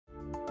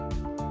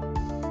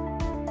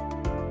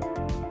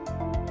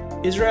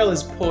Israel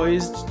is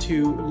poised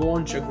to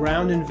launch a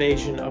ground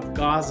invasion of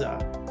Gaza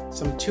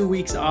some 2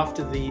 weeks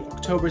after the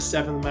October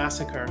 7th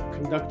massacre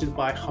conducted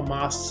by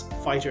Hamas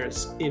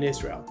fighters in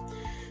Israel.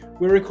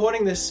 We're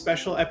recording this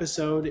special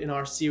episode in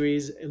our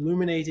series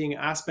illuminating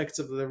aspects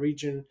of the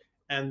region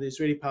and the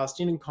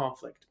Israeli-Palestinian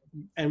conflict.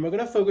 And we're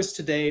going to focus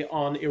today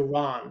on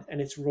Iran and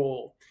its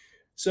role.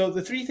 So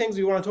the three things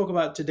we want to talk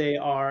about today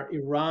are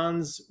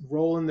Iran's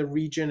role in the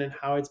region and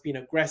how it's been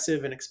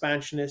aggressive and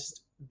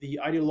expansionist,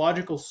 the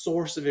ideological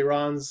source of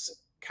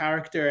Iran's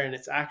character and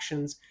its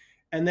actions,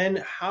 and then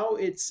how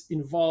it's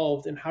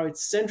involved and how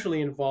it's centrally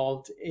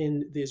involved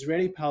in the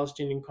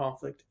Israeli-Palestinian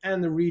conflict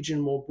and the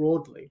region more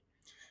broadly.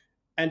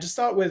 And to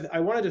start with, I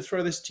wanted to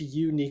throw this to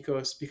you,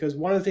 Nikos, because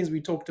one of the things we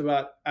talked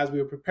about as we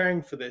were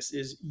preparing for this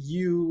is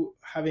you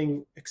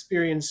having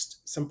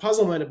experienced some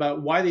puzzlement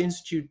about why the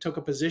Institute took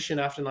a position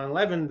after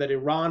 9/11 that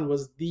Iran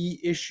was the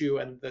issue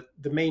and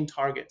the main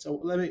target.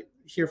 So let me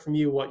hear from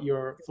you what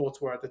your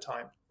thoughts were at the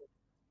time.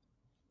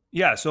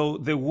 Yeah, so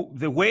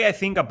the way I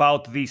think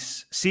about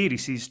this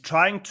series is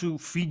trying to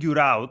figure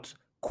out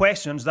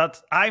questions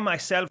that I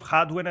myself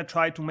had when I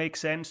tried to make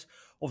sense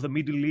of the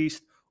Middle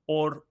East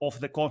or of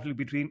the conflict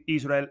between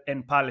Israel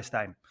and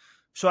Palestine.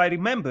 So I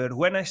remember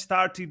when I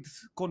started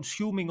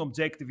consuming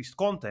objectivist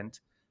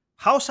content,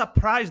 how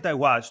surprised I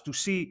was to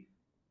see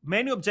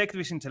many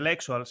objectivist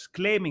intellectuals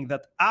claiming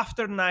that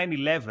after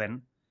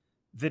 9/11,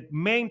 the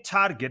main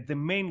target, the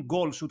main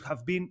goal should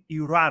have been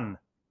Iran.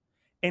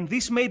 And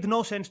this made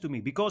no sense to me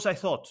because I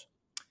thought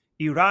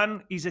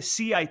Iran is a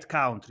Shiite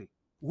country.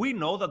 We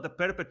know that the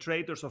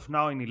perpetrators of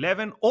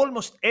 9/11,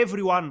 almost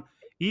everyone,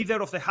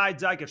 either of the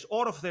hijackers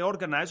or of the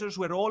organizers,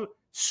 were all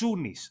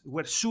Sunnis,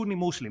 were Sunni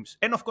Muslims.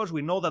 And of course,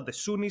 we know that the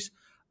Sunnis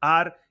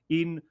are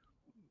in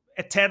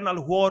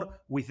eternal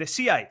war with the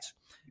Shiites.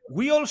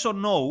 We also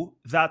know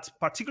that,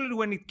 particularly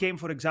when it came,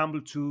 for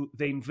example, to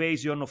the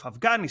invasion of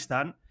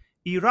Afghanistan,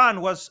 Iran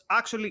was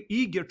actually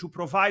eager to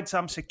provide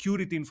some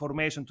security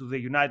information to the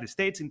United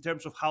States in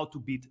terms of how to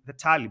beat the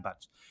Taliban.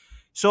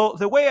 So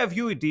the way I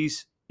view it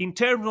is in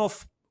terms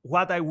of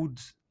what I would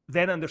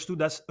then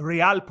understood as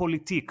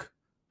realpolitik.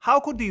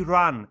 How could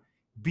Iran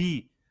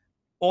be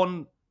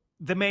on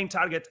the main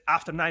target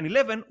after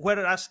 9/11,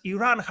 whereas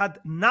Iran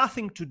had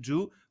nothing to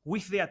do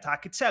with the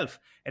attack itself?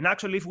 And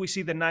actually, if we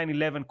see the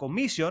 9/11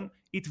 Commission,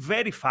 it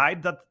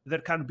verified that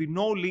there can be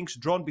no links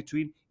drawn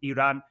between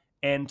Iran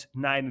and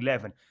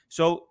 9/11.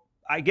 So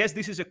I guess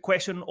this is a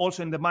question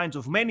also in the minds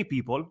of many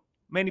people.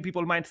 Many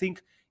people might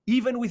think,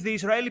 even with the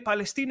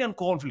Israeli-Palestinian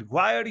conflict,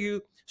 why are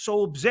you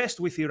so obsessed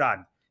with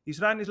Iran?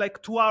 Iran is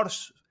like 2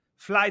 hours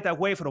flight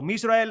away from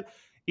Israel.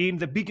 In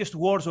the biggest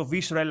wars of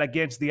Israel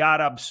against the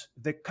Arabs,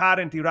 the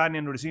current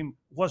Iranian regime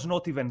was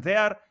not even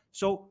there.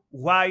 So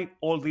why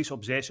all this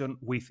obsession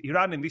with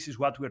Iran? And this is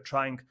what we're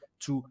trying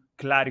to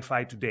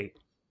clarify today.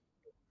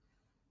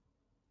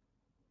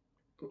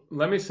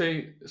 Let me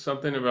say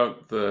something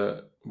about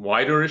the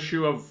wider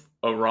issue of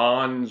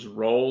Iran's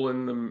role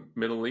in the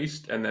Middle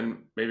East, and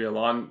then maybe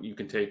Alon, you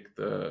can take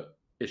the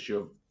issue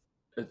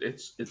of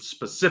its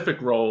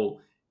specific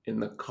role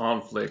in the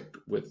conflict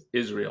with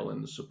Israel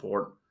and the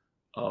support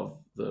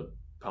of the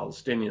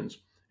Palestinians,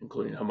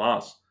 including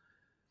Hamas.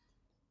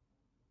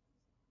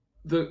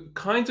 The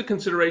kinds of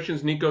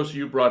considerations, Nikos,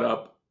 you brought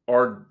up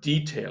are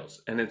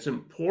details, and it's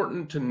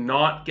important to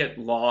not get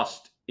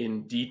lost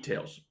in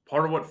details.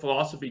 Part of what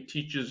philosophy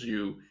teaches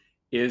you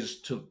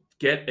is to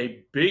get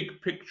a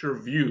big picture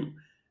view.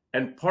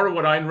 And part of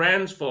what Ayn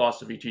Rand's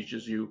philosophy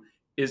teaches you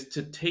is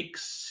to take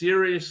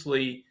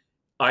seriously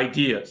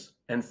ideas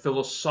and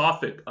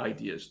philosophic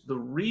ideas. The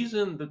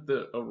reason that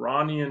the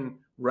Iranian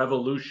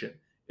Revolution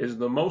is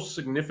the most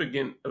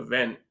significant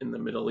event in the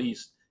Middle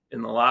East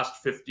in the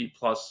last 50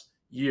 plus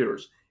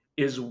years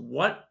is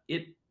what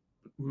it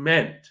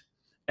meant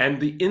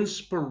and the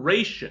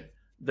inspiration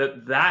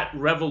that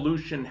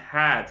revolution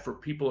had for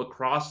people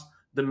across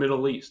the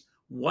Middle East.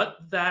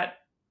 What that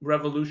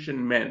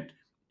revolution meant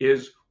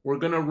is we're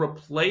going to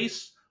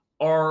replace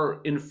our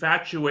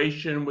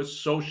infatuation with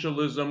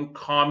socialism,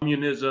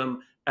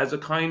 communism as a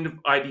kind of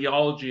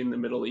ideology in the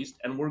Middle East,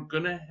 and we're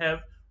going to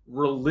have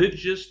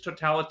religious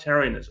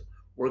totalitarianism.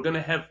 We're going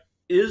to have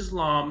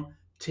Islam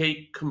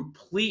take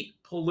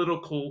complete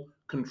political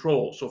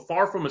control. So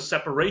far from a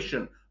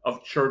separation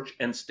of church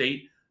and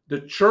state,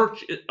 the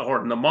church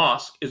or the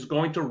mosque is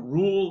going to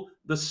rule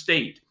the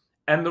state.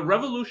 And the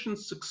revolution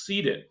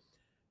succeeded.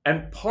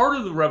 And part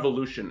of the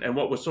revolution, and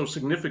what was so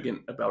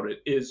significant about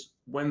it, is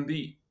when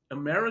the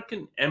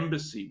American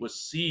embassy was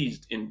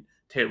seized in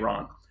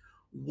Tehran,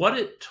 what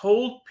it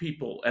told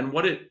people and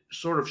what it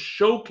sort of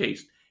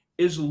showcased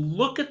is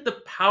look at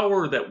the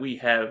power that we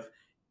have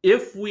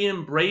if we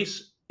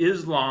embrace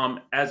Islam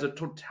as a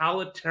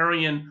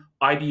totalitarian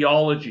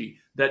ideology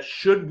that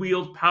should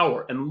wield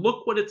power. And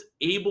look what it's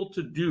able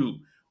to do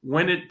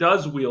when it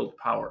does wield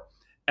power.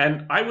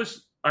 And I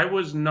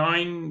was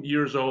 9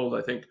 years old,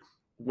 I think,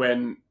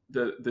 when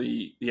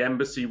the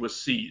embassy was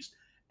seized.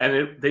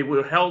 And they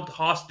were held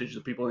hostage,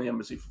 the people in the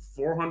embassy, for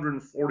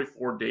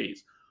 444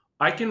 days.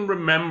 I can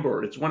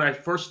remember, it's when I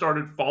first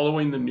started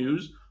following the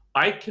news,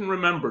 I can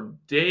remember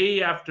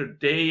day after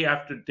day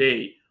after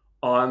day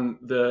on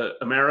the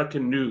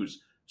American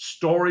news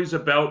stories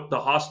about the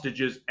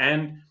hostages,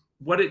 and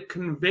what it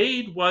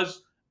conveyed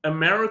was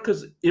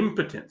America's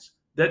impotence.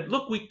 That,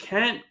 look, we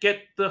can't get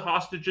the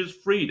hostages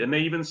freed, and they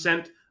even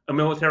sent a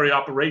military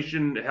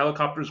operation,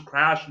 helicopters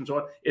crashed, and so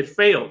on. It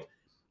failed,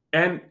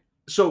 and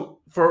so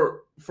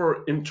for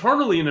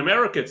internally in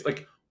America, it's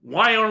like,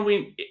 why aren't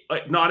we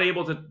not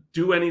able to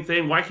do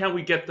anything? Why can't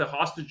we get the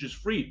hostages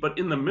freed? But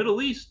in the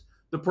Middle East,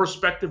 the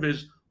perspective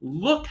is,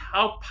 look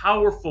how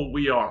powerful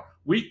we are.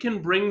 We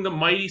can bring the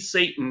mighty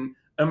Satan,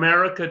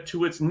 America,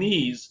 to its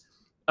knees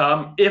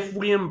if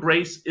we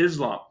embrace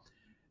Islam.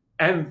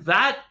 And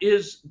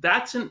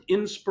that's an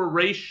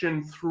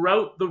inspiration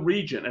throughout the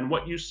region. And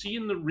what you see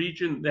in the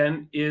region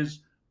then is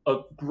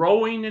a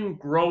growing and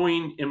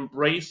growing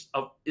embrace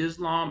of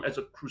Islam as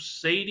a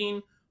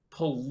crusading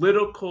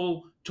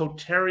political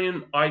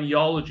totalitarian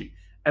ideology.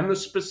 And the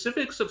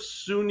specifics of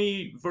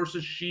Sunni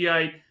versus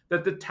Shiite,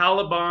 that the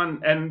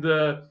Taliban and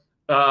the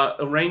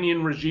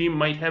Iranian regime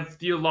might have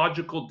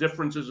theological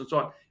differences and so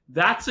on,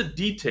 that's a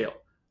detail.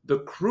 The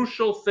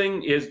crucial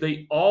thing is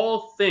they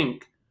all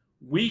think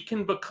we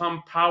can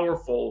become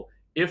powerful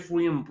if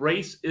we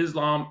embrace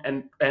Islam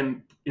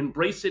and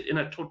embrace it in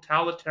a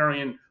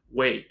totalitarian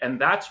way. And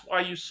that's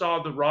why you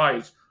saw the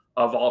rise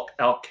of Al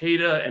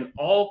Qaeda and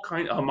all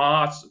kind of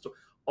Hamas,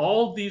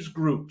 all these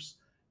groups.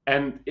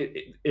 And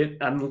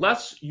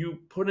unless you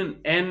put an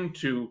end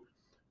to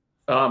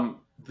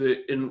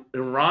the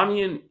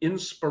Iranian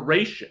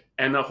inspiration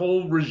and a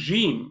whole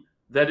regime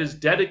that is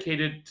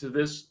dedicated to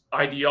this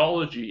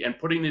ideology and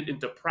putting it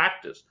into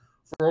practice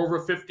for over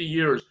 50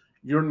 years,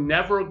 you're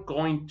never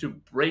going to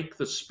break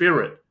the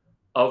spirit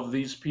of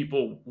these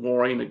people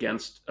warring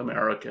against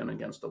America and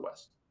against the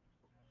West.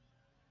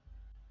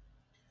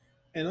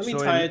 And let me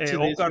tie it to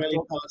the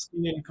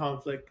Israeli-Palestinian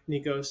conflict,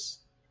 Nikos,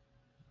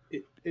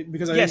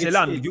 because I yes, think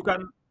Elan, you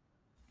can.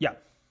 Yeah,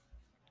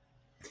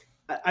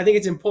 I think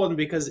it's important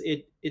because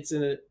it's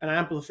an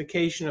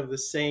amplification of the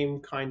same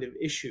kind of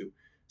issue.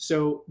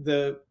 So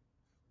the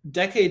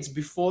decades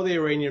before the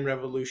Iranian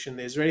Revolution,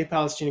 the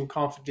Israeli-Palestinian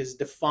conflict is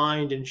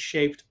defined and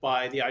shaped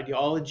by the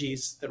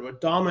ideologies that were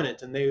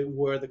dominant, and they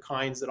were the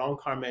kinds that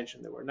Onkar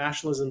mentioned. There were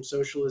nationalism,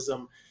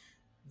 socialism,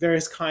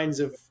 various kinds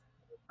of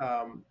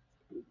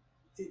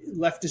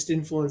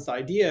leftist-influenced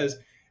ideas,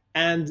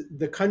 and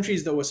the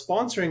countries that were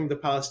sponsoring the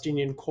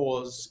Palestinian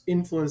cause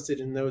influenced it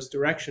in those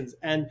directions.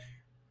 And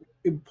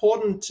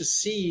important to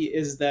see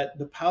is that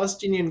the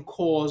Palestinian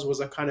cause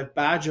was a kind of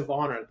badge of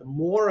honor. The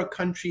more a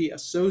country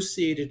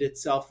associated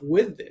itself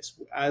with this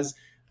as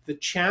the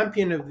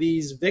champion of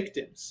these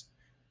victims,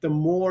 the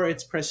more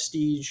its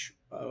prestige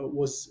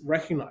was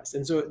recognized.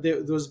 And so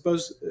there was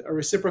both a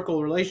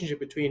reciprocal relationship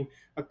between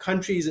a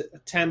country's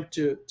attempt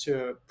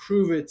to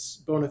prove its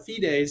bona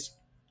fides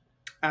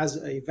as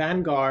a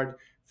vanguard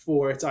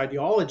for its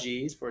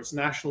ideologies, for its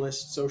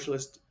nationalist,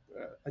 socialist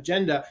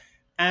agenda,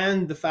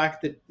 and the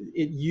fact that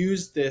it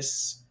used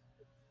this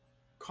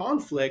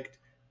conflict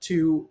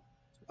to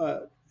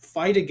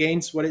fight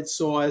against what it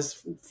saw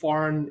as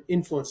foreign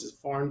influences,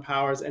 foreign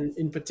powers, and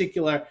in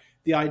particular,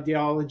 the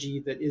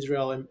ideology that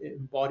Israel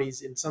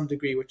embodies in some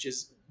degree, which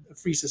is a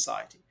free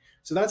society.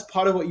 So that's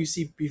part of what you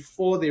see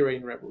before the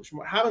Iranian Revolution.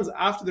 What happens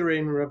after the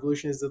Iranian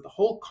Revolution is that the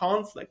whole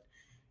conflict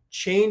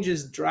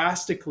changes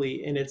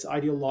drastically in its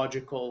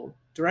ideological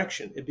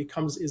direction. It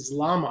becomes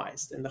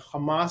Islamized, and the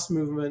Hamas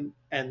movement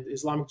and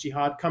Islamic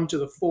Jihad come to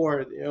the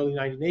fore in the early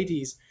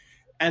 1980s,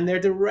 and they're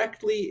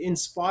directly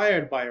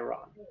inspired by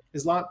Iran.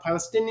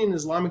 Palestinian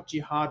Islamic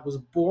Jihad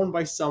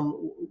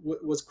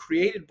was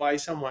created by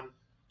someone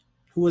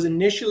who was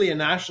initially a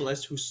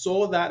nationalist, who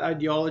saw that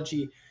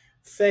ideology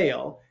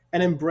fail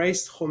and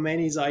embraced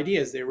Khomeini's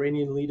ideas, the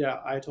Iranian leader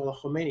Ayatollah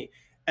Khomeini.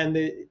 And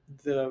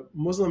the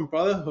Muslim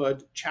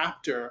Brotherhood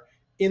chapter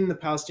in the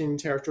Palestinian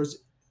territories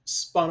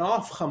spun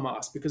off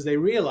Hamas because they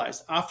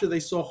realized after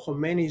they saw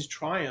Khomeini's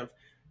triumph,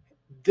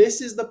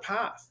 this is the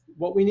path.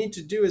 What we need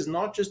to do is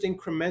not just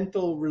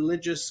incremental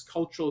religious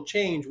cultural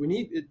change.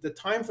 The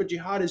time for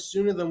jihad is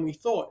sooner than we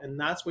thought. And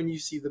that's when you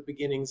see the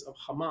beginnings of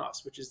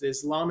Hamas, which is the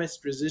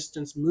Islamist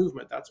resistance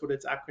movement. That's what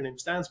its acronym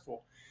stands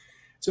for.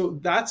 So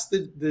that's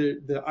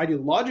the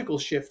ideological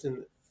shift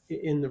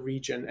in the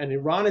region, and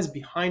Iran is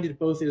behind it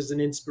both as an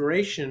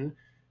inspiration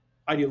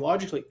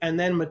ideologically and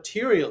then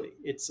materially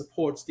it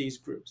supports these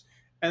groups.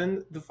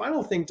 And the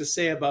final thing to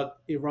say about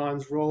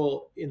Iran's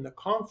role in the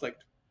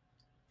conflict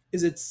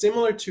is it's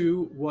similar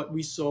to what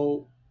we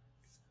saw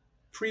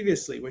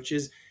previously, which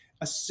is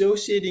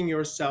associating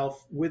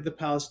yourself with the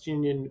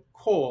Palestinian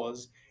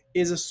cause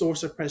is a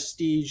source of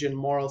prestige and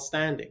moral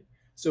standing.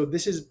 So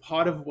this is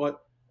part of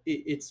what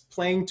it's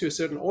playing to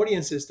certain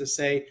audiences to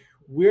say,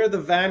 we're the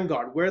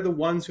vanguard. We're the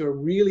ones who are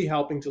really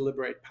helping to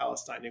liberate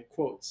Palestine, in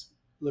quotes,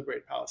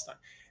 liberate Palestine.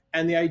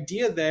 And the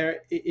idea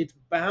there, it's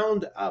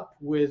bound up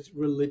with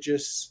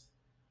religious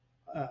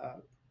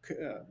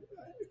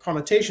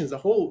connotations. The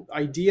whole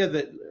idea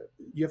that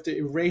you have to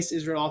erase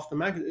Israel off the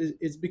map.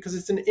 It's because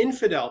it's an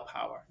infidel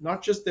power,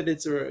 not just that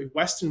it's a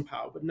Western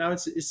power, but now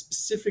it's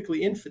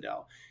specifically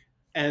infidel.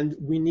 And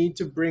we need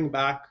to bring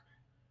back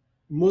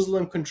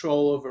Muslim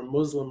control over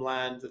Muslim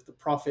land that the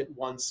Prophet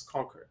once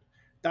conquered.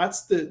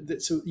 That's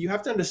so you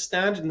have to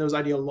understand it in those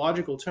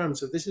ideological terms.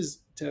 So this is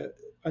to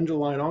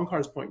underline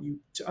Onkar's point.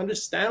 To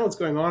understand what's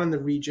going on in the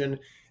region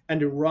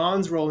and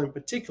Iran's role in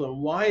particular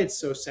and why it's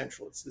so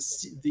central.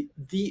 It's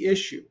the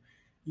issue.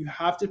 You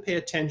have to pay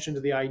attention to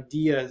the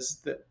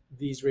ideas that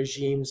these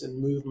regimes and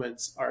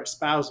movements are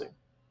espousing.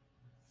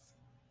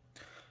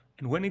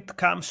 And when it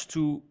comes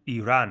to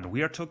Iran,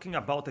 we are talking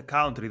about a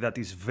country that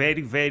is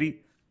very,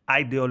 very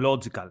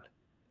ideological.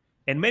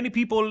 And many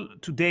people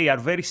today are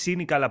very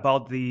cynical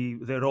about the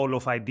role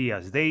of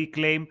ideas. They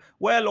claim,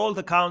 well, all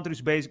the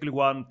countries basically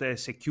want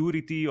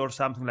security or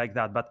something like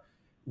that. But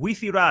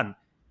with Iran,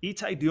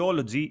 its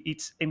ideology,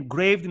 it's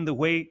engraved in the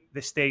way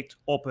the state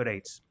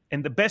operates.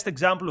 And the best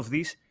example of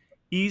this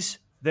is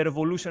the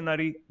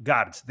Revolutionary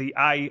Guards, the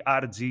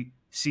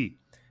IRGC.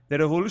 The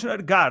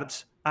Revolutionary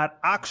Guards are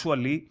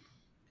actually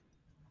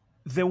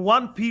the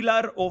one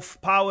pillar of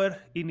power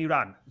in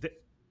Iran.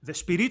 The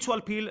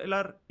spiritual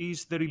pillar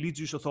is the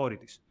religious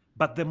authorities,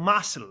 but the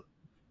muscle,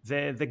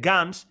 the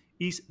guns,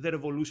 is the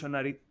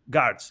Revolutionary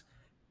Guards.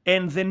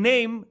 And the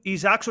name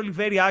is actually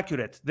very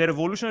accurate. The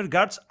Revolutionary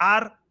Guards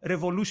are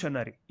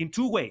revolutionary in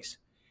two ways.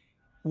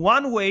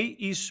 One way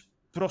is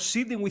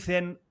proceeding with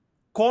a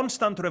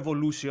constant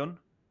revolution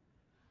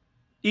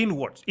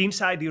inwards,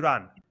 inside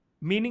Iran,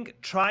 meaning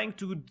trying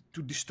to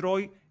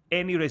destroy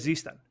any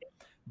resistance.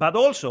 But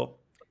also,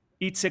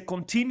 it's a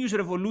continuous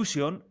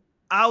revolution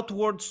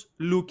outwards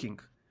looking.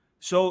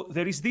 So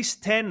there is this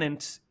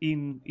tenet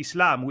in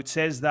Islam which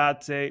says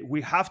that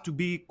we have to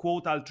be,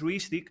 quote,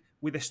 altruistic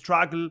with the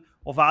struggle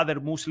of other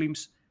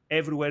Muslims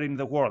everywhere in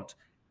the world.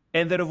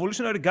 And the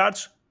Revolutionary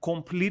Guards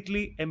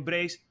completely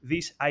embrace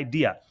this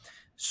idea.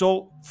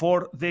 So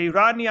for the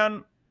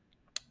Iranian,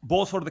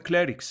 both for the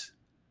clerics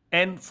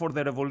and for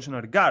the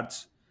Revolutionary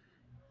Guards,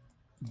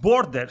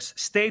 borders,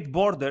 state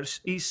borders,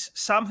 is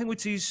something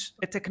which is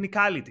a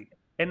technicality,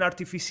 an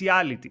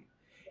artificiality.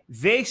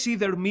 They see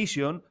their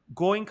mission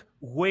going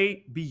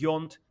way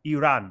beyond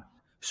Iran.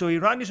 So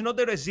Iran is not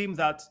a regime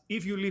that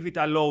if you leave it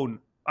alone,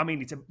 I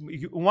mean,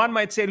 one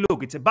might say,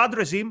 look, it's a bad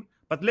regime,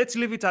 but let's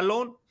leave it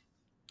alone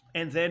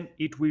and then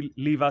it will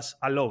leave us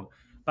alone.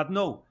 But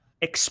no,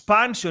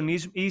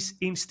 expansionism is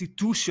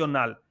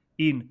institutional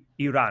in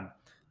Iran.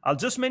 I'll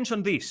just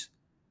mention this.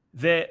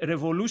 The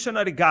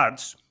Revolutionary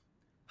Guards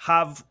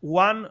have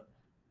one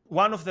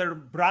of their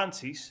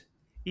branches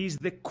is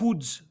the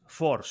Quds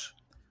force.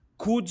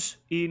 Quds,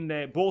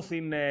 both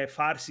in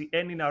Farsi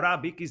and in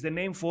Arabic, is the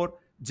name for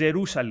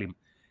Jerusalem.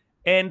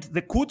 And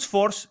the Quds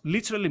force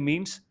literally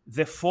means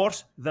the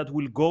force that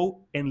will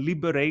go and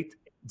liberate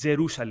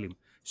Jerusalem.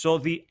 So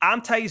the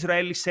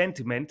anti-Israeli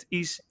sentiment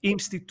is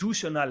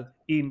institutional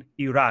in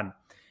Iran.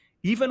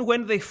 Even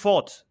when they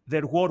fought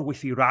their war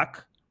with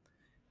Iraq,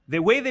 the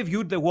way they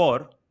viewed the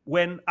war,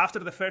 when after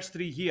the first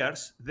 3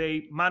 years,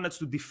 they managed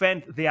to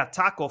defend the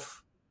attack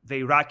of the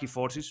Iraqi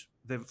forces,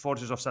 the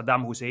forces of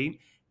Saddam Hussein,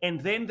 and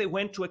then they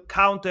went to a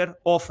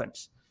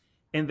counter-offense.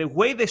 And the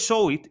way they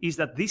saw it is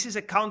that this is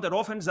a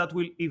counter-offense that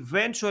will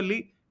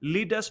eventually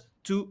lead us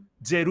to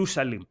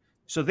Jerusalem.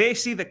 So they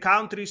see the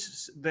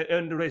countries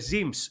and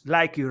regimes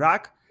like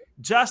Iraq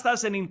just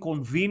as an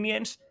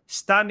inconvenience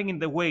standing in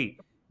the way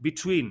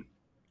between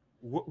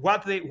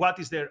what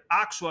is their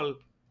actual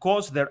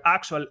cause, their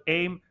actual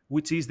aim,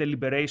 which is the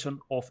liberation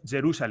of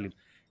Jerusalem.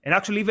 And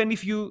actually, even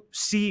if you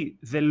see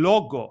the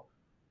logo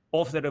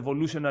of the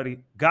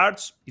Revolutionary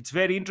Guards, it's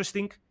very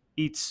interesting.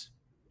 It's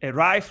a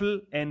rifle,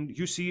 and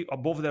you see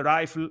above the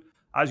rifle,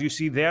 as you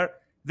see there,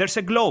 there's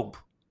a globe.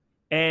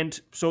 And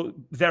so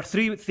there are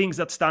 3 things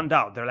that stand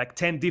out. There are like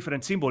 10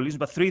 different symbolisms,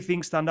 but 3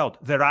 things stand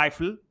out. The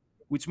rifle,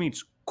 which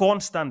means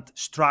constant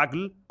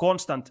struggle,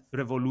 constant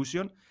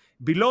revolution.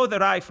 Below the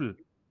rifle,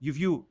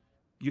 you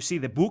see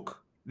the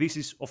book. This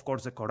is, of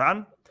course, the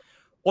Quran.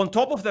 On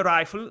top of the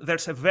rifle,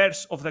 there's a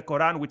verse of the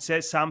Quran which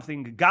says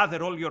something,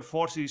 gather all your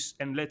forces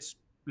and let's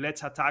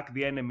attack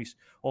the enemies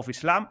of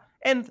Islam.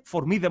 And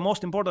for me, the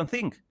most important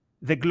thing,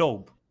 the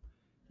globe.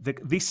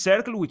 This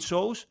circle which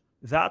shows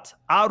that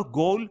our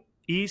goal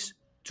is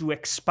to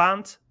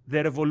expand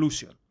the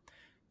revolution.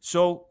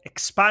 So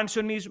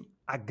expansionism,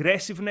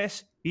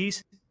 aggressiveness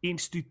is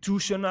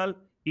institutional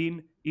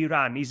in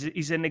Iran, is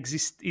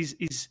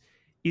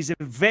a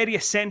very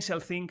essential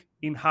thing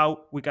in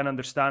how we can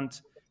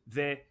understand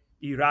the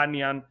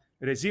Iranian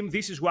regime.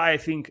 This is why I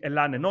think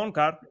Elan and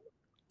Onkar,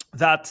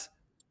 that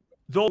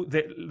though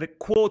the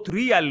quote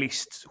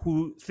realists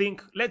who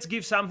think let's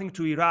give something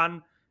to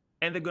Iran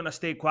and they're going to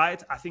stay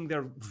quiet, I think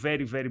they're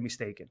very, very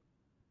mistaken.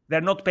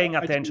 They're not paying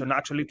attention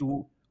actually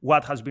to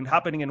what has been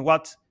happening and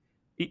what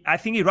I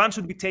think Iran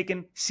should be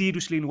taken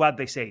seriously in what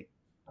they say.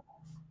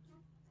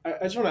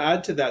 I just want to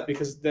add to that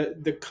because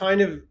the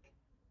kind of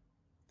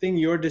thing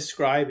you're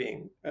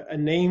describing, a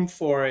name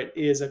for it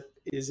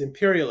is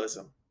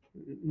imperialism,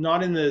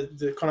 not in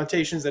the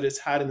connotations that it's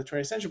had in the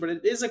 20th century, but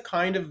it is a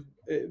kind of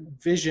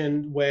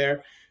vision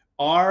where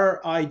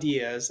our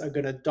ideas are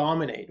going to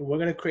dominate and we're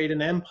going to create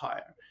an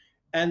empire.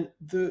 And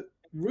the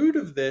root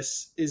of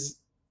this is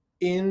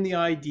in the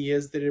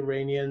ideas that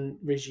Iranian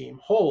regime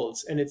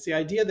holds. And it's the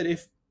idea that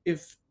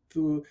if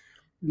the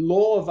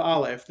law of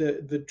Aleph,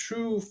 the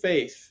true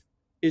faith,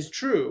 is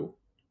true,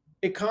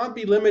 it can't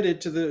be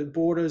limited to the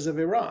borders of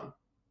Iran.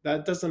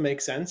 That doesn't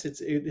make sense.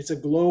 It's a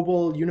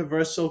global,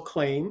 universal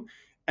claim,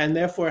 and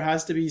therefore it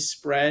has to be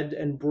spread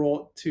and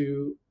brought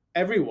to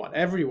everyone,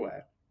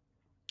 everywhere.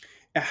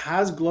 It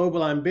has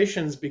global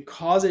ambitions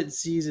because it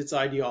sees its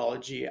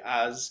ideology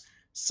as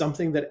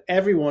something that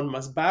everyone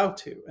must bow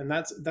to, and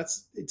that's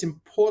it's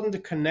important to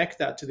connect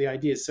that to the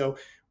ideas. So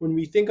when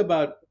we think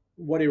about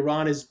what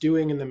Iran is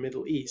doing in the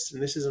Middle East,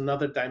 and this is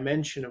another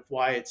dimension of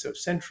why it's so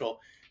central.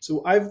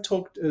 So I've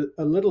talked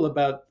a little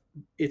about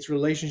its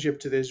relationship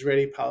to the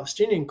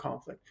Israeli-Palestinian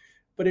conflict,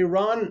 but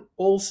Iran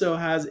also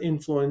has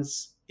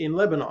influence in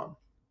Lebanon,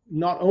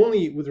 not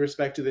only with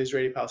respect to the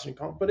Israeli-Palestinian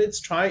conflict,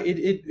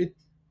 but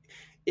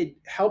it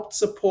helped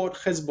support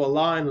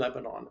Hezbollah in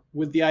Lebanon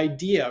with the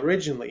idea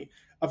originally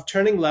of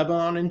turning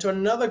Lebanon into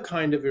another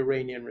kind of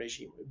Iranian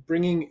regime,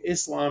 bringing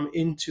Islam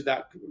into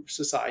that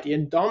society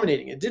and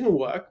dominating it. It didn't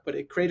work, but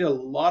it created a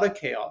lot of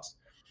chaos.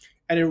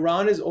 And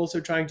Iran is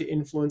also trying to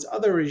influence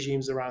other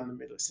regimes around the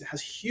Middle East. It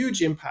has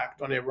huge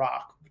impact on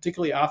Iraq,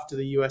 particularly after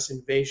the US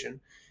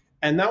invasion.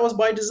 And that was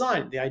by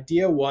design. The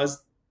idea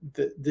was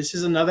that this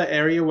is another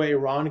area where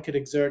Iran could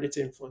exert its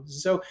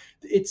influence. So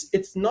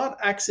it's not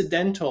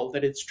accidental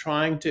that it's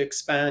trying to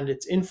expand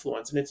its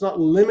influence, and it's not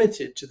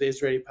limited to the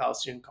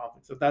Israeli-Palestinian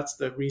conflict. So that's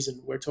the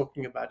reason we're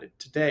talking about it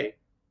today.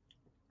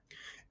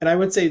 And I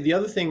would say the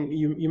other thing,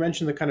 you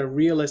mentioned the kind of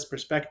realist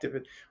perspective.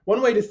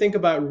 One way to think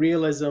about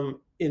realism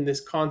in this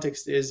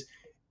context is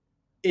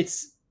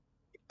it's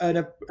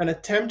an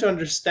attempt to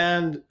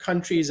understand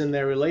countries and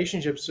their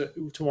relationships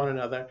to one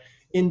another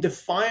in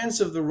defiance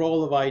of the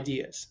role of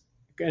ideas,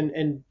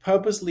 and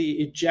purposely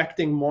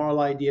ejecting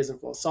moral ideas and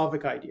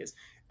philosophic ideas.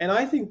 And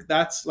I think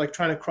that's like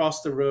trying to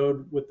cross the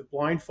road with the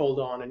blindfold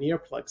on and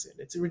earplugs in.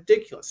 It's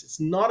ridiculous. It's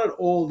not at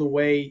all the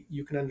way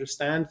you can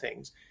understand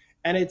things.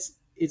 And it's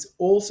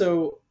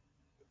also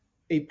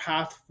a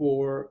path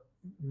for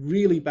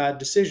really bad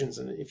decisions.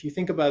 And if you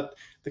think about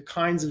the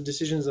kinds of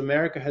decisions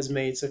America has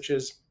made, such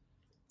as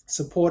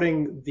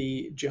supporting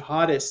the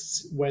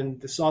jihadists when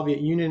the Soviet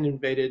Union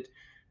invaded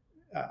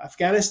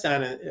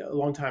Afghanistan a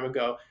long time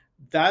ago,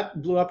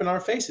 that blew up in our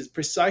faces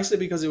precisely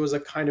because it was a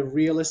kind of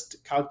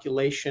realist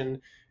calculation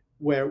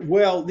where,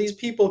 well, these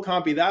people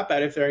can't be that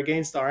bad if they're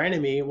against our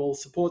enemy. We'll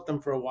support them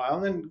for a while.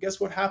 And then guess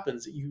what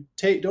happens? You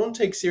don't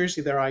take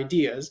seriously their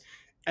ideas,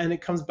 and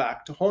it comes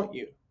back to haunt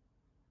you.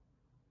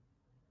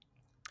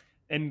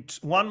 And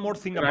one more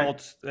thing about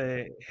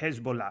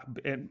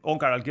Hezbollah.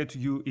 Onkar, I'll get to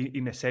you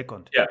in a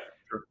second. Yeah,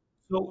 sure.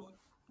 So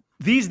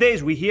these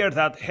days we hear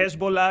that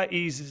Hezbollah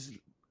is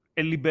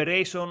a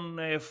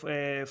liberation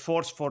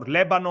force for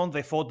Lebanon.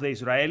 They fought the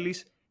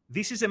Israelis.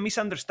 This is a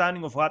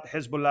misunderstanding of what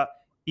Hezbollah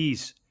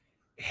is.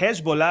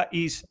 Hezbollah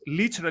is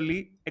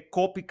literally a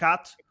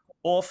copycat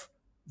of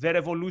the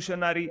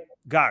Revolutionary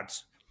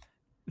Guards.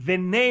 The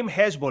name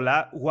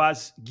Hezbollah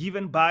was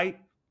given by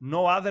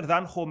no other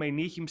than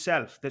Khomeini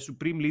himself, the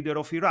supreme leader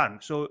of Iran.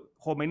 So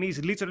Khomeini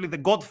is literally the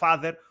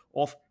godfather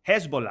of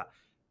Hezbollah.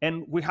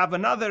 And we have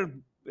another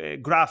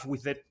graph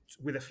with the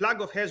flag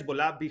of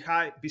Hezbollah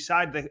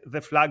beside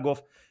the flag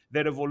of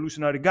the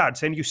Revolutionary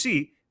Guards. And you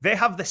see, they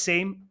have the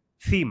same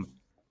theme.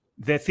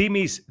 The theme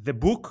is the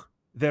book,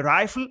 the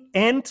rifle,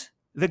 and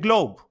the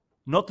globe.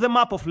 Not the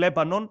map of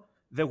Lebanon,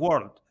 the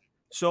world.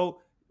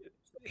 So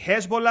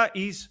Hezbollah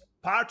is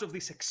part of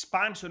this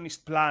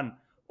expansionist plan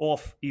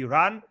of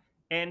Iran.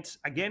 And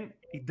again,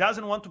 it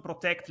doesn't want to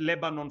protect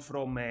Lebanon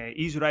from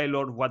Israel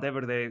or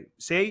whatever they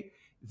say.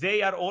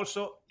 They are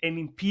also an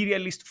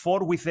imperialist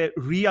force with a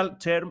real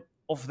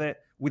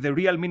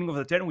real meaning of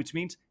the term, which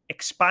means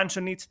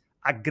expansionist,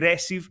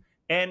 aggressive,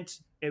 and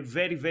a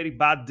very, very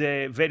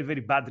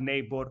bad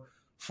neighbor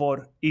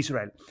for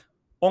Israel.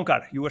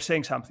 Onkar, you were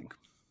saying something.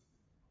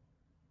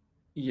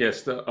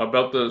 Yes,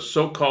 about the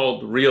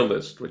so-called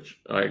realist, which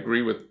I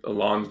agree with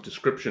Alon's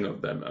description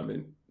of them. I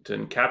mean, to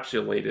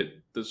encapsulate it,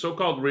 the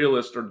so-called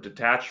realists are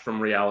detached from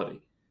reality.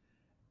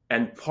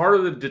 And part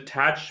of the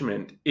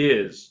detachment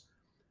is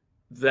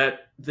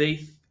that they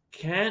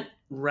can't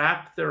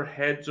wrap their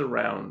heads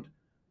around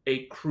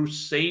a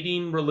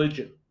crusading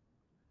religion.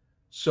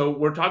 So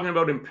we're talking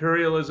about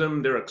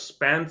imperialism, they're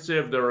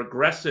expansive, they're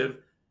aggressive,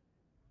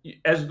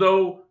 as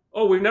though,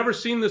 oh, we've never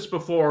seen this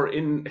before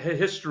in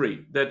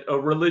history, that a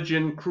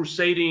religion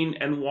crusading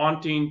and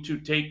wanting to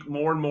take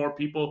more and more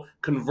people,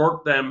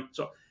 convert them.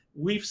 So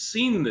we've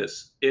seen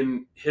this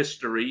in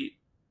history.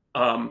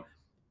 I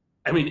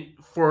mean,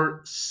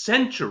 for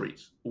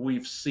centuries,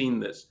 we've seen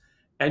this.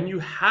 And you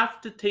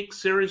have to take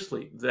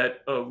seriously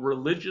that a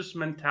religious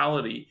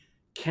mentality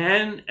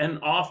can and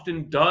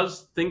often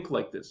does think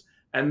like this.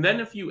 And then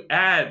if you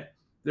add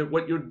that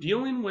what you're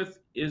dealing with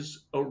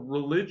is a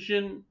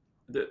religion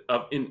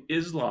in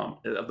Islam,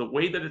 of the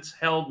way that it's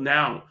held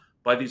now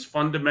by these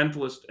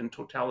fundamentalists and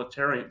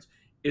totalitarians.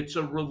 It's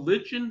a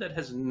religion that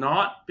has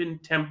not been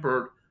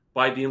tempered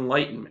by the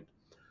Enlightenment.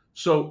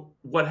 So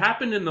what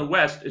happened in the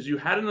West is you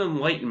had an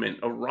Enlightenment,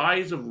 a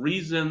rise of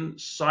reason,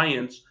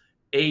 science,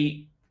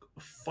 a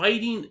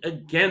fighting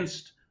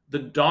against the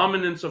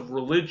dominance of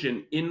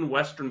religion in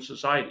Western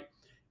society.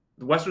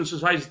 The Western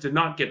societies did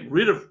not get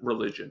rid of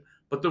religion,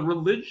 but the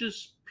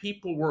religious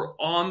people were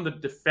on the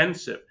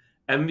defensive.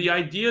 And the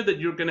idea that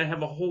you're going to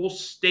have a whole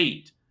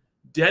state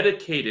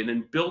dedicated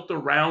and built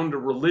around a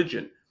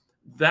religion,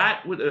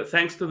 that would,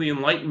 thanks to the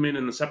Enlightenment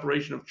and the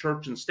separation of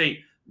church and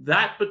state,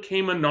 that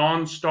became a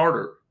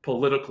non-starter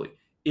politically.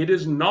 It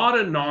is not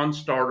a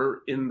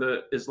non-starter in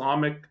the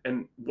Islamic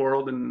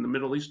world and in the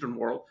Middle Eastern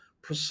world,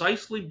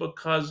 precisely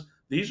because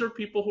these are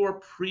people who are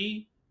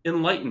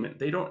pre-Enlightenment.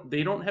 They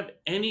don't have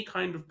any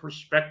kind of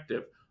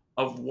perspective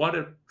of what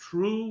a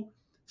true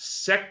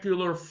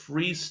secular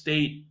free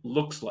state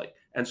looks like.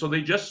 And so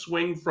they just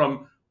swing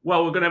from,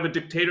 well, we're going to have a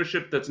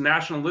dictatorship that's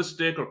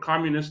nationalistic or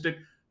communistic,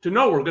 to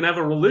no, we're going to have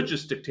a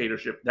religious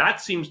dictatorship. That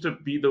seems to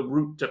be the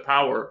route to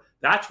power.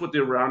 That's what the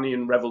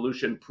Iranian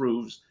Revolution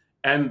proves.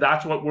 And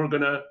that's what we're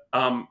going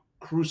to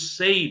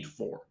crusade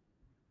for.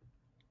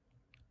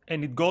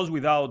 And it goes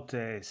without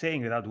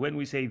saying that when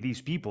we say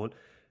these people,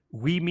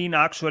 we mean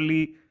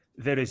actually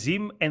the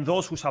regime and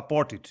those who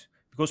support it.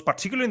 Because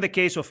particularly in the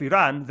case of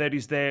Iran, there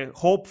is the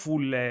hopeful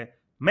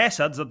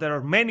message that there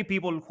are many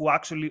people who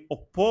actually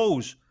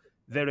oppose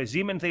the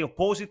regime, and they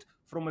oppose it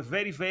from a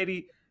very,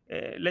 very,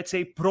 let's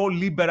say,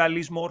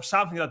 pro-liberalism or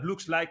something that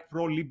looks like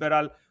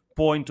pro-liberal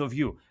point of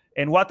view.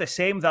 And what a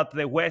shame that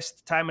the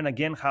West time and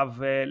again have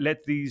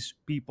let these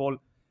people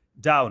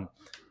down.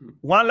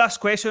 One last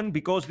question,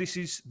 because this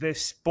is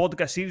this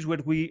podcast series where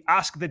we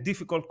ask the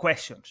difficult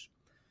questions.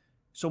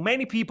 So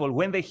many people,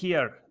 when they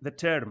hear the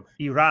term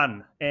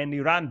Iran and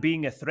Iran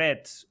being a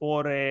threat,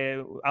 or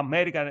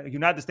America,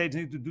 United States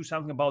need to do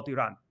something about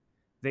Iran,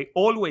 they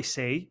always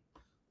say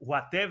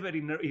whatever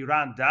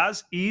Iran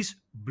does is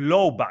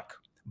blowback.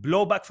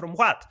 Blowback from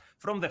what?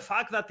 From the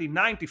fact that in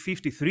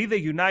 1953, the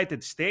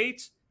United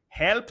States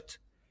helped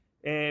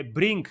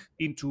bring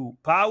into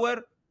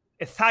power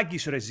a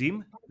thuggish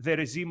regime, the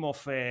regime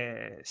of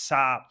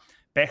Shah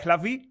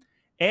Pahlavi,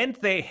 and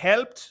the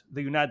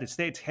United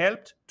States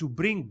helped to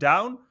bring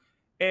down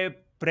a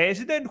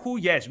president who,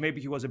 yes, maybe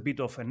he was a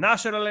bit of a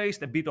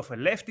nationalist, a bit of a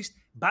leftist,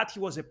 but he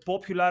was a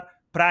popular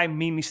prime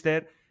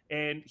minister,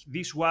 and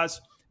this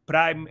was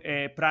Prime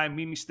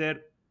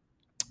Minister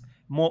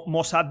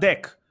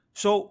Mossadegh.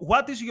 So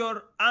what is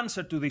your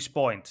answer to this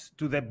point,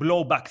 to the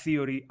blowback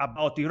theory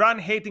about Iran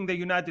hating the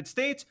United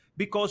States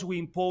because we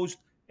imposed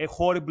a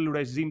horrible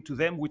regime to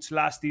them, which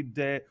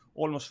lasted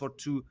almost for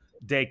 2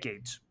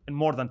 decades, and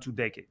more than 2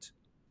 decades?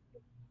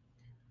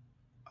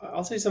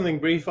 I'll say something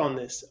brief on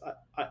this.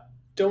 I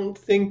don't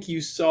think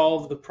you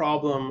solve the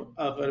problem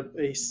of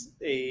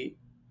a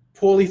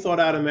poorly thought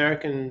out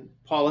American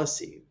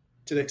policy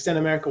to the extent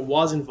America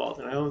was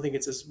involved, and I don't think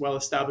it's as well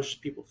established as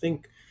people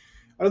think.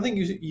 I don't think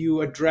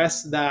you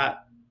address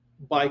that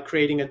by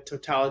creating a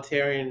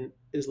totalitarian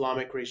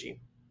Islamic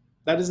regime.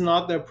 That is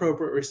not the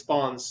appropriate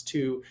response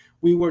to,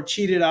 we were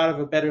cheated out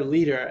of a better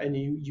leader,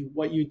 and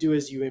what you do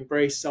is you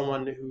embrace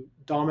someone who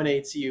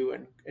dominates you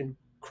and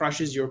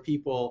crushes your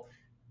people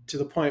to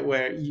the point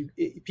where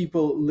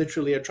people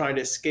literally are trying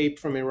to escape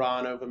from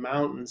Iran over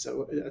mountains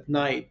at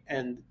night,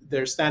 and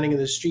they're standing in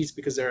the streets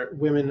because their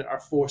women are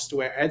forced to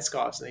wear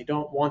headscarves, and they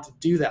don't want to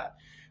do that.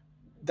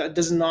 It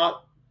is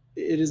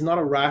not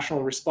a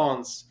rational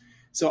response.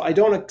 So I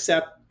don't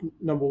accept,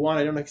 number one,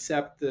 I don't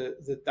accept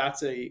that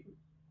that's a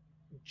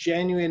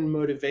genuine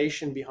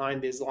motivation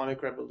behind the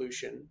Islamic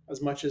Revolution,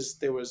 as much as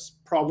there was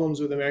problems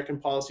with American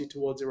policy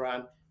towards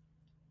Iran.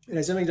 And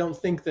I certainly don't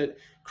think that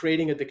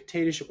creating a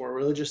dictatorship or a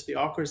religious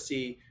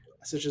theocracy,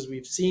 such as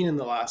we've seen in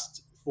the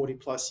last 40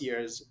 plus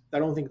years, I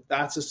don't think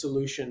that's a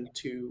solution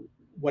to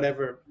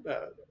whatever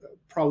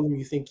problem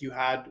you think you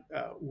had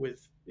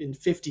in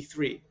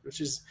 53,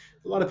 which is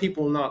a lot of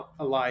people not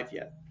alive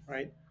yet,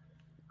 right?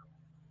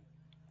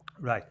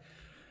 Right.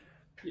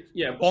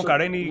 Yeah.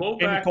 Onkar, any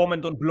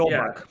comment on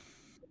blowback? Yeah.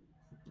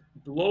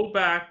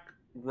 Blowback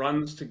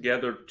runs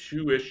together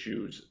two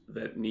issues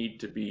that need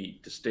to be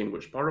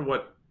distinguished. Part of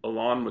what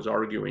Alon was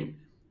arguing,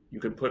 you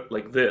can put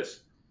like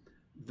this,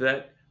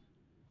 that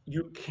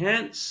you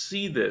can't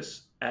see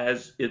this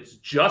as it's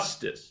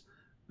justice,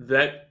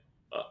 that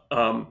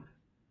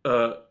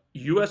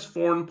U.S.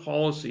 foreign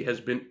policy has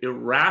been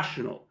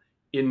irrational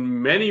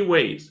in many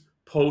ways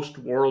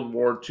post-World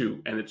War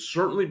II, and it's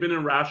certainly been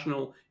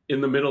irrational in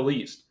the Middle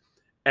East.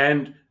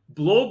 And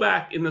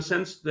blowback in the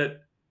sense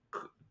that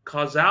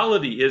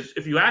causality is,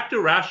 if you act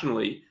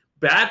irrationally,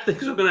 bad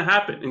things are going to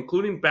happen,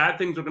 including bad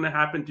things are going to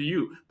happen to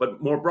you.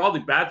 But more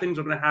broadly, bad things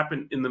are going to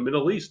happen in the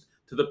Middle East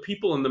to the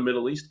people in the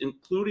Middle East,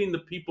 including the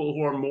people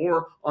who are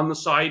more on the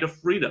side of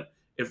freedom.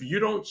 If you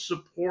don't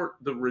support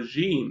the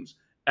regimes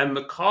and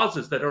the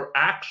causes that are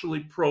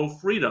actually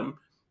pro-freedom,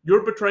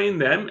 you're betraying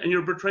them and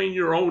you're betraying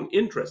your own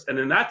interest. And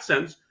in that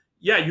sense,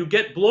 yeah, you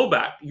get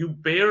blowback. You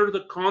bear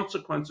the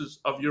consequences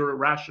of your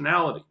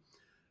irrationality.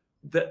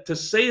 that to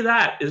say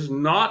that is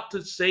not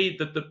to say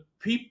that the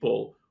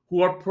people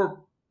who are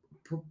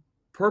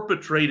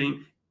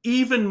perpetrating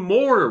even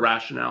more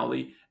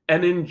irrationality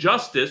and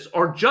injustice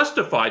are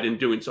justified in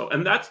doing so.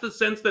 And that's the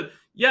sense that,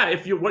 yeah,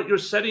 if what you're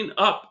setting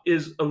up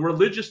is a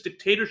religious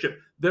dictatorship,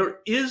 there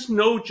is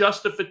no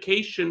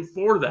justification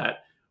for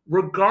that,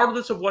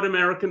 regardless of what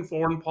American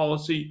foreign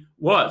policy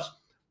was.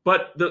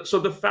 But so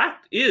the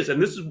fact is,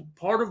 and this is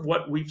part of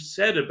what we've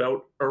said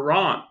about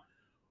Iran,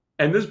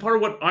 and this is part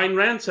of what Ayn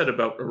Rand said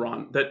about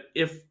Iran, that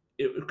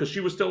because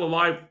she was still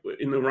alive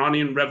in the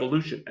Iranian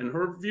Revolution, and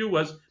her view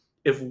was,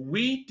 if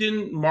we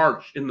didn't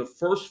march in the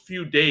first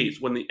few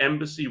days when the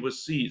embassy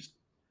was seized,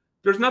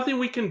 there's nothing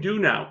we can do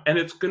now. And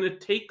it's going to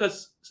take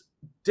us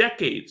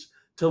decades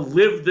to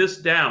live this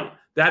down.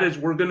 That is,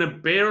 we're going to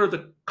bear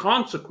the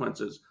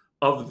consequences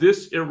of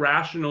this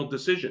irrational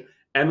decision.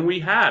 And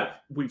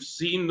we've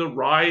seen the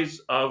rise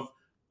of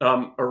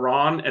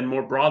Iran and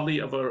more broadly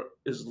of an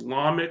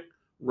Islamic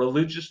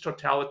religious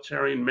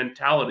totalitarian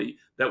mentality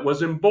that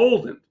was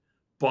emboldened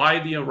by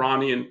the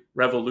Iranian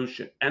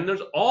Revolution. And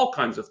there's all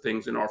kinds of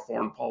things in our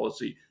foreign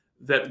policy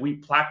that we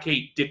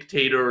placate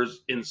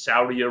dictators in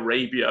Saudi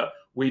Arabia.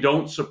 We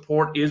don't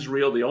support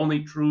Israel, the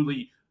only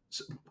truly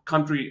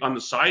country on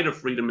the side of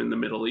freedom in the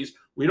Middle East.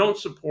 We don't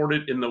support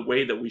it in the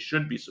way that we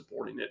should be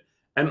supporting it.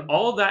 And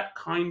all that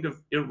kind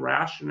of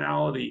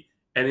irrationality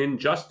and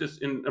injustice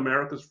in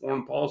America's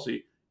foreign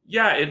policy,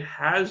 yeah, it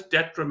has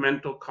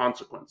detrimental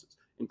consequences,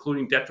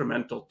 including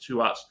detrimental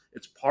to us.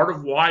 It's part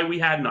of why we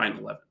had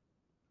 9/11.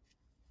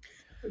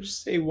 I'll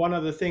just say one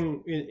other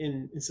thing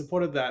in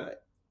support of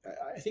that.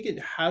 I think it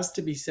has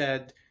to be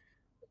said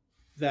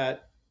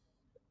that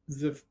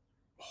the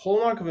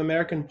hallmark of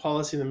American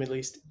policy in the Middle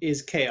East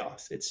is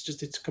chaos.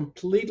 It's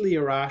completely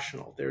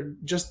irrational. There are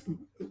just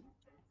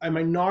a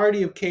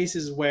minority of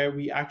cases where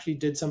we actually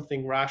did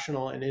something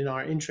rational and in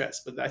our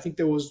interest, but I think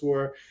those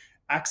were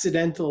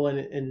accidental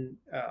and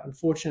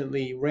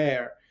unfortunately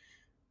rare.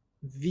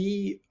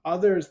 The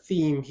other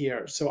theme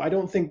here, so I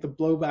don't think the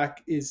blowback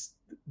is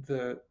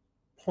the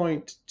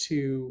point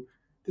to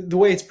the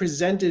way it's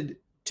presented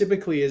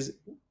typically is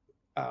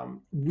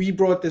we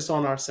brought this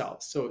on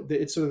ourselves. So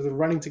it's sort of the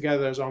running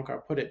together, as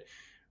Onkar put it.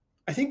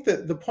 I think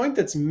that the point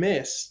that's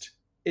missed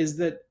is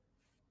that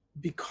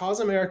because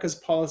America's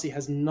policy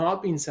has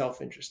not been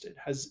self-interested,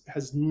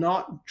 has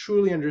not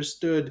truly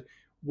understood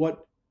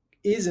what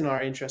is in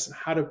our interest and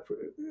how to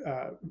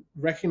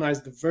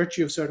recognize the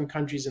virtue of certain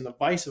countries and the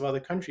vice of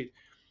other countries,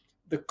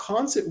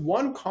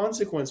 one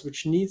consequence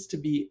which needs to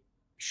be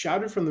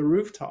shouted from the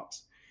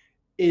rooftops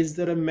is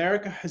that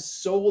America has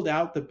sold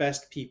out the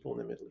best people in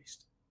the Middle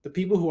East. The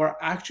people who are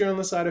actually on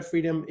the side of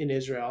freedom in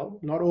Israel,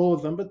 not all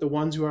of them, but the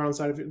ones who are on the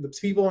side of the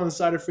people on the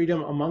side of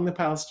freedom among the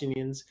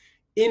Palestinians,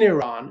 in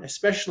Iran,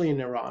 especially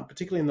in Iran,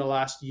 particularly in the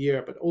last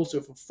year, but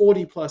also for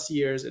 40 plus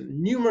years and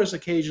numerous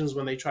occasions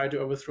when they tried to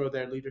overthrow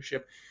their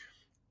leadership.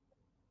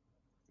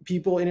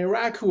 People in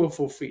Iraq who are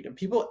for freedom,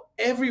 people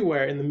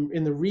everywhere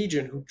in the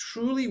region who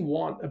truly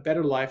want a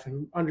better life and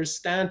who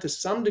understand to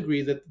some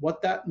degree that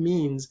what that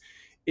means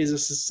is a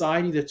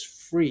society that's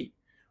free.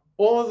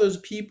 All of those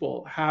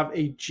people have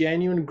a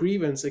genuine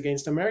grievance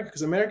against America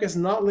because America has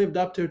not lived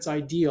up to its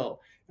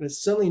ideal, and it's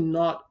certainly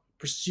not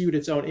pursued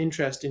its own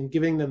interest in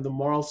giving them the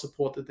moral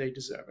support that they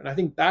deserve. And I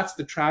think that's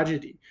the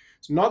tragedy.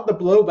 It's not the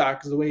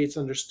blowback is the way it's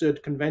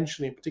understood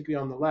conventionally,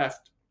 particularly on the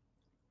left,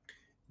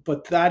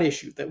 but that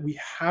issue that we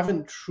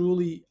haven't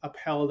truly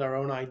upheld our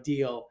own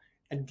ideal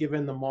and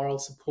given the moral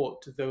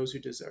support to those who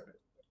deserve it.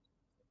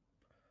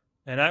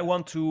 And I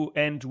want to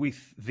end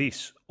with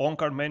this.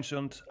 Onkar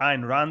mentioned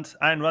Ayn Rand.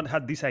 Ayn Rand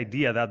had this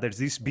idea that there's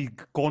this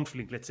big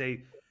conflict. Let's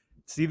say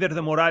it's either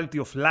the morality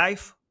of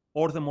life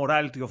or the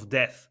morality of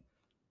death.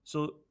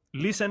 So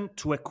listen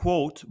to a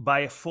quote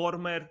by a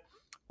former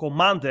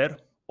commander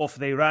of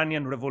the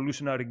Iranian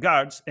Revolutionary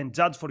Guards and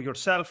judge for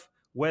yourself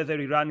whether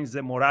Iran is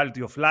the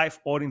morality of life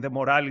or in the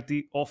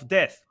morality of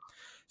death.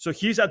 So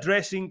he's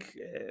addressing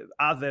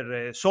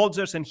other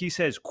soldiers and he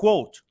says,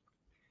 quote,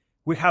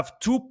 "We have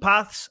two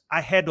paths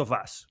ahead of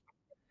us.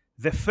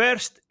 The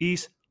first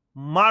is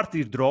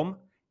martyrdom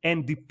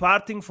and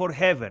departing for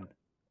heaven.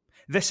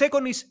 The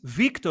second is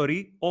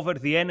victory over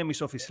the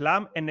enemies of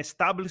Islam and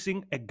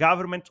establishing a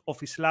government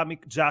of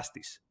Islamic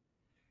justice.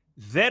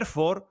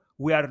 Therefore,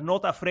 we are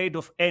not afraid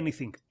of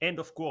anything." End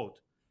of quote.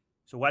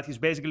 So what he's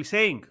basically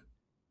saying,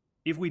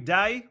 if we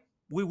die,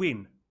 we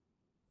win.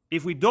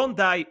 If we don't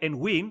die and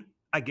win,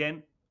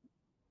 again,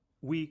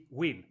 we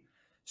win.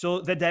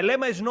 So the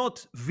dilemma is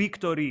not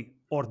victory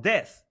or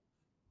death.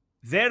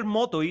 Their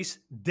motto is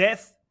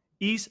death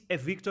is a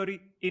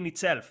victory in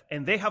itself.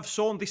 And they have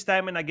shown this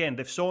time and again.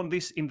 They've shown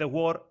this in the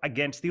war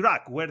against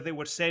Iraq, where they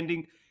were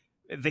sending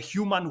the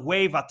human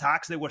wave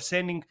attacks. They were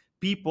sending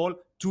people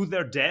to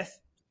their death.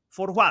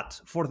 For what?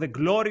 For the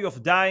glory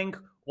of dying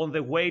on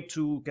the way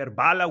to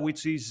Kerbala,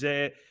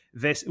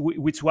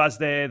 which was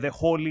the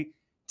holy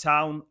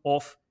town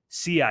of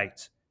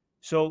Shiites.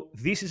 So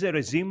this is a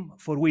regime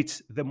for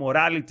which the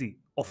morality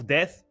of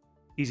death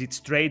is its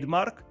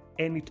trademark,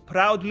 and it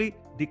proudly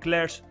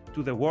declares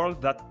to the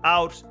world that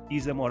ours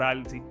is the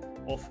morality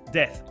of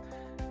death.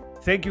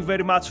 Thank you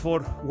very much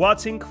for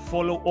watching.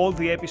 Follow all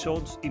the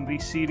episodes in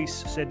this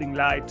series shedding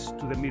light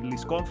to the Middle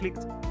East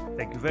conflict.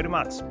 Thank you very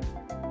much.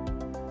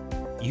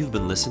 You've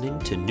been listening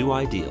to New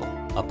Ideal,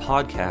 a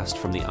podcast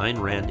from the Ayn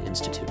Rand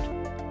Institute.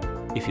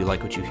 If you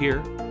like what you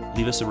hear,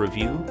 leave us a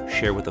review,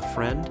 share with a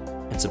friend,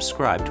 and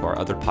subscribe to our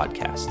other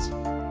podcasts.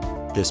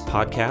 This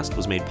podcast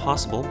was made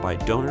possible by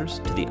donors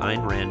to the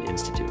Ayn Rand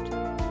Institute.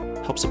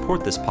 Help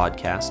support this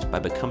podcast by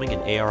becoming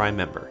an ARI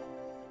member.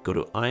 Go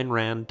to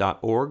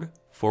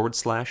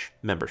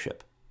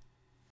aynrand.org/membership.